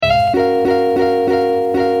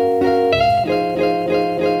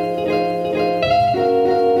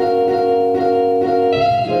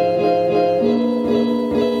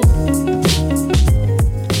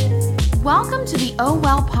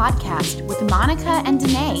Monica and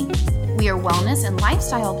Danae. We are wellness and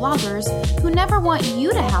lifestyle bloggers who never want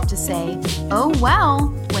you to have to say, oh well,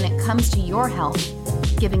 when it comes to your health,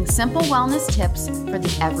 giving simple wellness tips for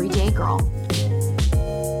the everyday girl.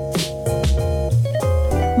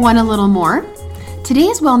 Want a little more?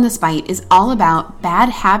 Today's Wellness Bite is all about bad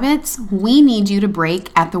habits we need you to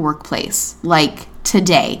break at the workplace, like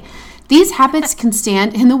today. These habits can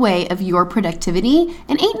stand in the way of your productivity,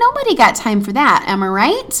 and ain't nobody got time for that, am I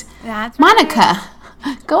right? That's right. Monica,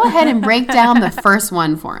 go ahead and break down the first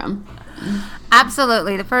one for him.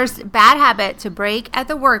 Absolutely. The first bad habit to break at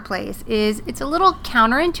the workplace is it's a little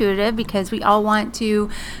counterintuitive because we all want to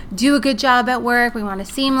do a good job at work. We want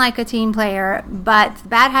to seem like a team player. But the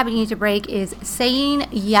bad habit you need to break is saying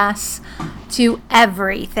yes to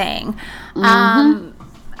everything.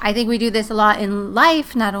 I think we do this a lot in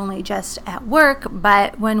life, not only just at work,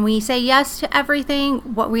 but when we say yes to everything,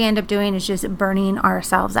 what we end up doing is just burning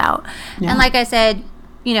ourselves out. Yeah. And like I said,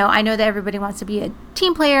 you know, I know that everybody wants to be a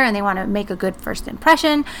team player and they want to make a good first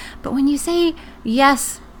impression, but when you say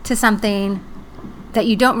yes to something that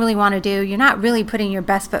you don't really want to do, you're not really putting your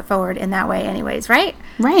best foot forward in that way anyways, right?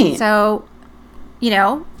 Right. So, you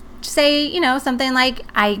know, say, you know, something like,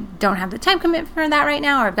 I don't have the time commitment for that right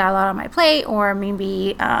now, or I've got a lot on my plate, or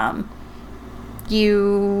maybe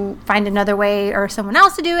you find another way or someone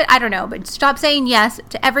else to do it. I don't know, but stop saying yes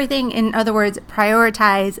to everything. In other words,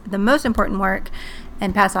 prioritize the most important work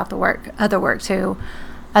and pass off the other work to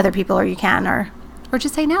other people, or you can, or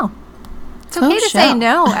just say no. It's okay to say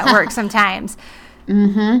no at work sometimes.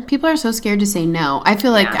 People are so scared to say no. I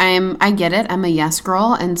feel like I get it. I'm a yes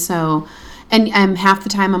girl, and so... And half the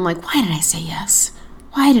time I'm like, why did I say yes?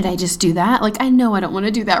 Why did I just do that? Like, I know I don't want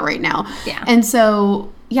to do that right now. Yeah. And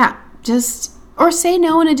so, or say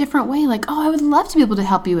no in a different way. Like, oh, I would love to be able to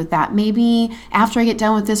help you with that. Maybe after I get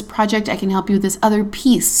done with this project, I can help you with this other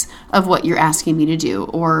piece of what you're asking me to do.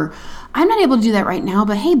 Or I'm not able to do that right now,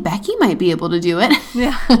 but hey, Becky might be able to do it.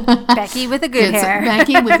 Yeah. Becky with a good hair.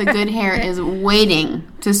 Becky with the good hair is waiting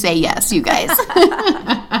to say yes, you guys.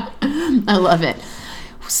 I love it.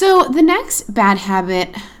 So the next bad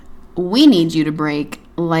habit we need you to break,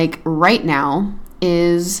 like right now,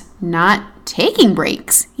 is not taking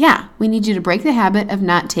breaks. Yeah, we need you to break the habit of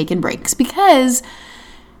not taking breaks because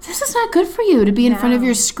this is not good for you to be in front of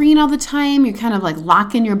your screen all the time. You're kind of like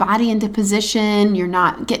locking your body into position. You're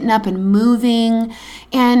not getting up and moving.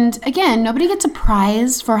 And again, nobody gets a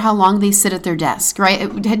prize for how long they sit at their desk,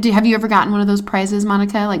 right? Have you ever gotten one of those prizes,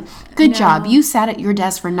 Monica? Like, good job. You sat at your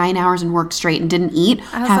desk for 9 hours and worked straight and didn't eat,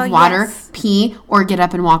 have water, pee, or get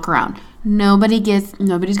up and walk around. Nobody's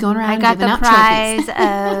going around giving out trophies. I got the prize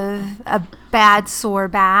of a bad sore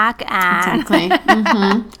back and exactly.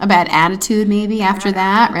 A bad attitude maybe after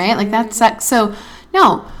that, right? Like that sucks. So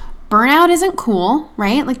no, burnout isn't cool,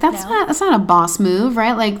 right? Like that's not a boss move,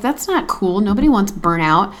 right? Like that's not cool. Nobody wants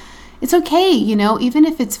burnout. It's okay, you know, even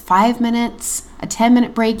if it's 5 minutes, a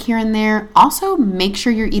 10-minute break here and there. Also, make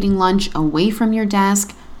sure you're eating lunch away from your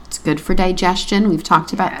desk. It's good for digestion. We've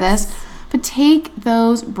talked about this. But take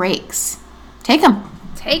those breaks. Take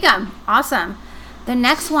them. Awesome. The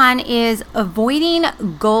next one is avoiding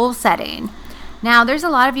goal setting. Now, there's a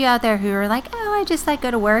lot of you out there who are like, oh, I just like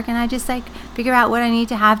go to work and I just like figure out what I need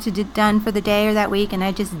to have to get done for the day or that week, and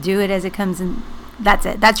I just do it as it comes, and that's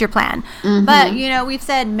it. That's your plan. But, you know, we've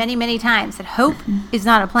said many, many times that hope is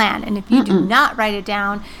not a plan. And if you do not write it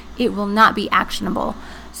down, it will not be actionable.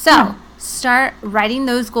 So start writing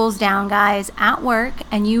those goals down, guys, at work,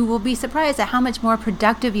 and you will be surprised at how much more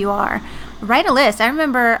productive you are. Write a list. I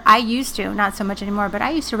remember I used to, not so much anymore, but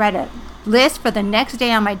I used to write a list for the next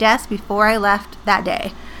day on my desk before I left that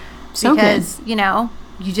day. Because, you know,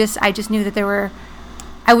 I just knew that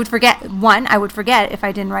I would forget if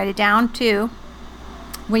I didn't write it down. Two,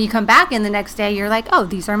 when you come back in the next day, you're like, oh,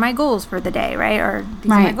 these are my goals for the day, right? Or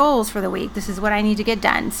these are my goals for the week. This is what I need to get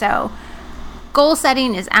done. So goal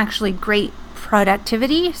setting is actually great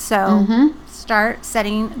productivity. So start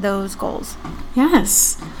setting those goals.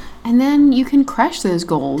 Yes. And then you can crush those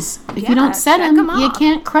goals. If you don't set them, you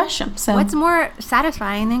can't crush them. So what's more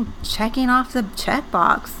satisfying than checking off the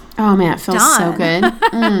checkbox? Oh, man, it feels so good.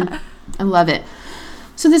 I love it.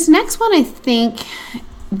 So this next one, I think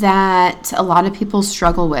that a lot of people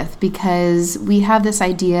struggle with because we have this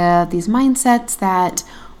idea, these mindsets that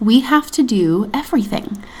we have to do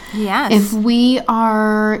everything. Yes. If we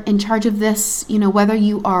are in charge of this, you know, whether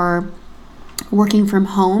you are working from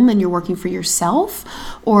home and you're working for yourself,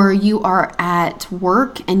 or you are at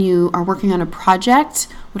work and you are working on a project,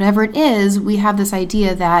 whatever it is, we have this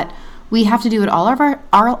idea that We have to do it all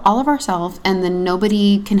of ourselves, and then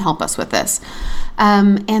nobody can help us with this.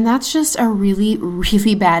 And that's just a really,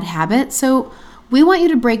 really bad habit. So we want you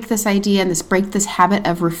to break this idea and break this habit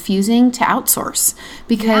of refusing to outsource,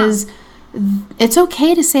 because it's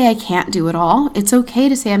okay to say I can't do it all. It's okay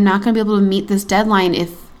to say I'm not going to be able to meet this deadline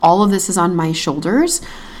if all of this is on my shoulders.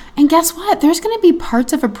 And guess what? There's going to be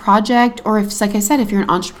parts of a project, or if, like I said, if you're an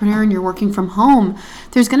entrepreneur and you're working from home,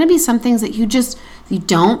 there's going to be some things that you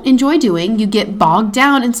don't enjoy doing. You get bogged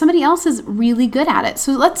down, and somebody else is really good at it.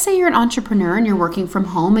 So let's say you're an entrepreneur and you're working from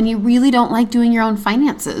home and you really don't like doing your own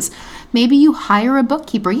finances. Maybe you hire a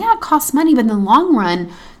bookkeeper. Yeah, it costs money, but in the long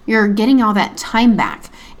run, you're getting all that time back.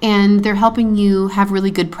 And they're helping you have really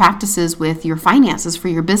good practices with your finances for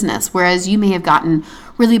your business, whereas you may have gotten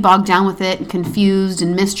really bogged down with it and confused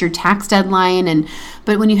and missed your tax deadline.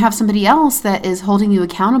 But when you have somebody else that is holding you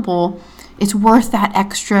accountable, it's worth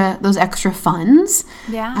those extra funds,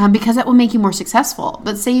 because that will make you more successful.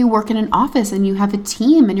 But say you work in an office and you have a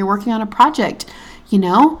team and you're working on a project,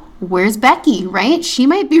 where's Becky, right? She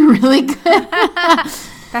might be really good.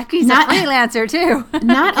 Becky's a freelancer too.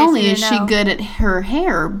 Not only is she good at her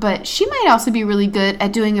hair, but she might also be really good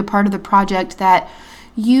at doing a part of the project that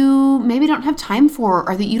you maybe don't have time for,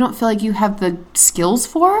 or that you don't feel like you have the skills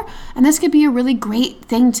for. And this could be a really great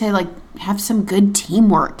thing to have some good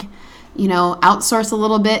teamwork. Outsource a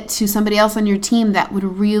little bit to somebody else on your team that would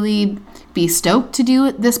really be stoked to do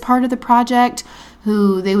this part of the project,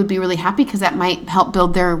 who they would be really happy because that might help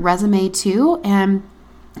build their resume too. And,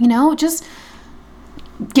 just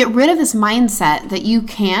get rid of this mindset that you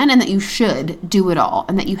can and that you should do it all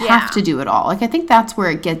and that you have to do it all. I think that's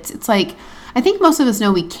where it's I think most of us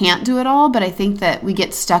know we can't do it all, but I think that we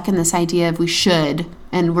get stuck in this idea of we should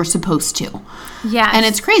and we're supposed to. Yeah. And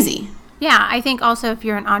it's crazy. Yeah. I think also if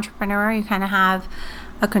you're an entrepreneur, you kind of have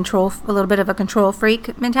a little bit of a control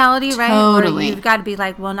freak mentality, right? Totally. Where you've got to be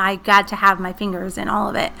like, well, I got to have my fingers in all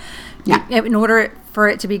of it. Yeah. In order for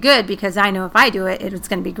it to be good, because I know if I do it, it's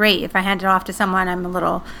going to be great. If I hand it off to someone, I'm a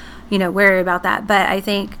little, wary about that. But I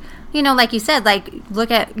think, like you said, look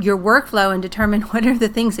at your workflow and determine what are the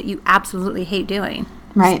things that you absolutely hate doing.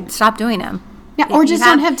 Right. Stop doing them. Yeah, or just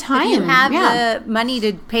don't have time. If you have the money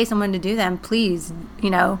to pay someone to do them, please,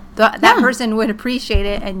 that person would appreciate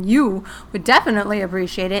it, and you would definitely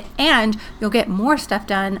appreciate it, and you'll get more stuff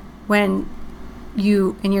done when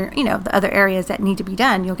you, in your, the other areas that need to be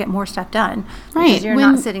done, you'll get more stuff done. Right. Because you're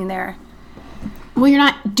not sitting there. Well,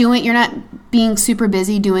 you're not being super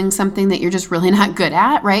busy doing something that you're just really not good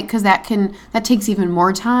at, right? Because that takes even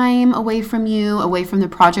more time away from you, away from the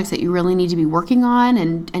projects that you really need to be working on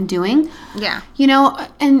and doing. Yeah.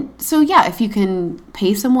 And so, if you can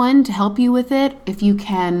pay someone to help you with it, if you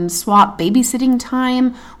can swap babysitting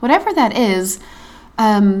time, whatever that is,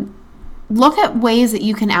 look at ways that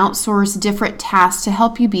you can outsource different tasks to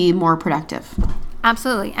help you be more productive.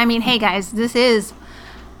 Absolutely. I mean, hey guys, this is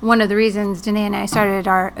one of the reasons Danae and I started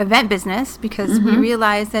our event business, because we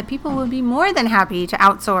realized that people would be more than happy to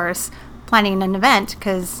outsource planning an event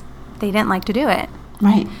because they didn't like to do it.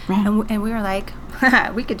 Right. And we were like,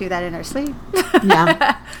 we could do that in our sleep.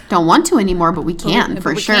 Yeah. Don't want to anymore, but we can,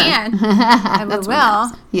 for sure. We can. And we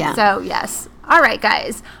will. Yeah. So, yes. All right,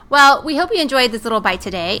 guys. Well, we hope you enjoyed this little bite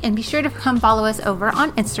today, and be sure to come follow us over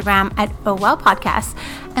on Instagram at OWell Podcast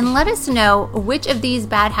and let us know which of these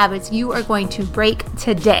bad habits you are going to break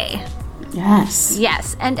today. Yes.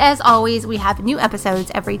 Yes. And as always, we have new episodes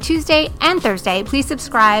every Tuesday and Thursday. Please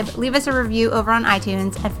subscribe, leave us a review over on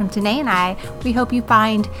iTunes, and from Danae and I, we hope you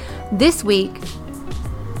find this week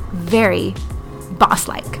very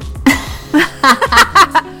boss-like.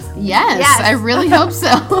 Yes, I really hope so.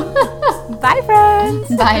 Bye,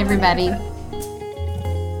 friends. Bye, everybody.